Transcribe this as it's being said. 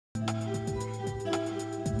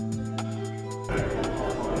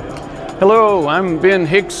Hello, I'm Ben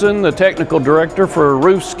Hixson, the Technical Director for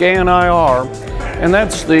RoofScanIR, and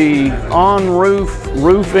that's the on-roof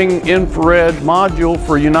roofing infrared module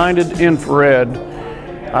for United Infrared.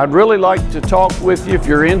 I'd really like to talk with you if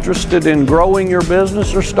you're interested in growing your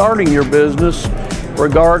business or starting your business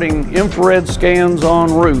regarding infrared scans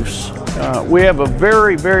on roofs. We have a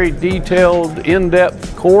very detailed,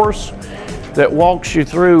 in-depth course that walks you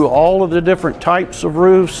through all of the different types of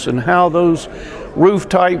roofs and how those roof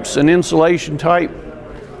types and insulation type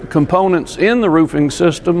components in the roofing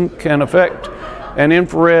system can affect an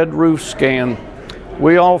infrared roof scan.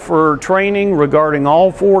 We offer training regarding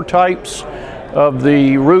all four types of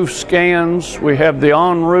the roof scans. We have the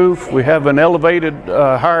on-roof, we have an elevated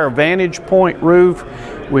higher vantage point roof,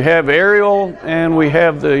 we have aerial, and we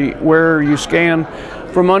have the where you scan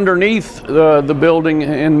from underneath the building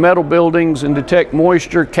in metal buildings and detect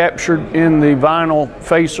moisture captured in the vinyl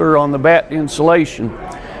facer on the batt insulation.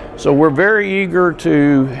 So we're very eager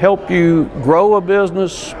to help you grow a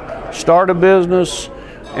business, start a business,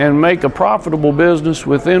 and make a profitable business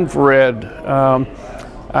with infrared.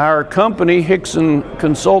 Our company, Hixson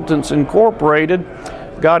Consultants Incorporated,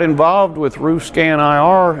 got involved with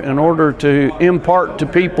RoofScanIR in order to impart to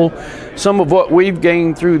people some of what we've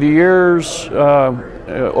gained through the years,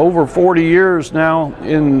 over 40 years now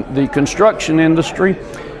in the construction industry,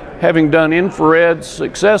 having done infrared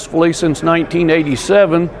successfully since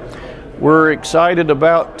 1987. We're excited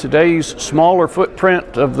about today's smaller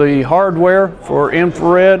footprint of the hardware for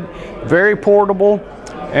infrared, very portable,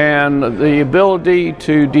 and the ability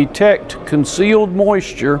to detect concealed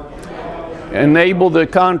moisture, enable the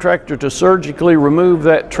contractor to surgically remove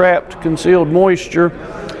that trapped concealed moisture,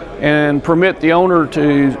 and permit the owner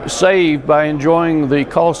to save by enjoying the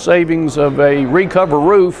cost savings of a recover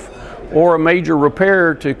roof or a major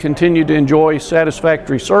repair to continue to enjoy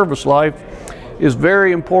satisfactory service life is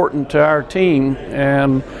very important to our team,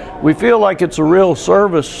 and we feel like it's a real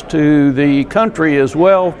service to the country as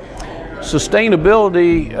well.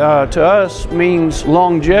 Sustainability to us means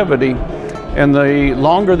longevity, and the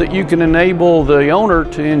longer that you can enable the owner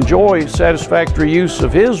to enjoy satisfactory use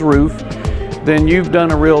of his roof, then you've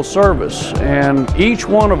done a real service. And each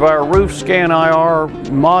one of our RoofScanIR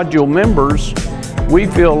module members, we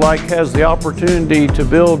feel like, has the opportunity to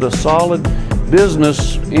build a solid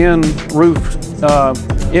business in roof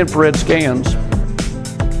infrared scans.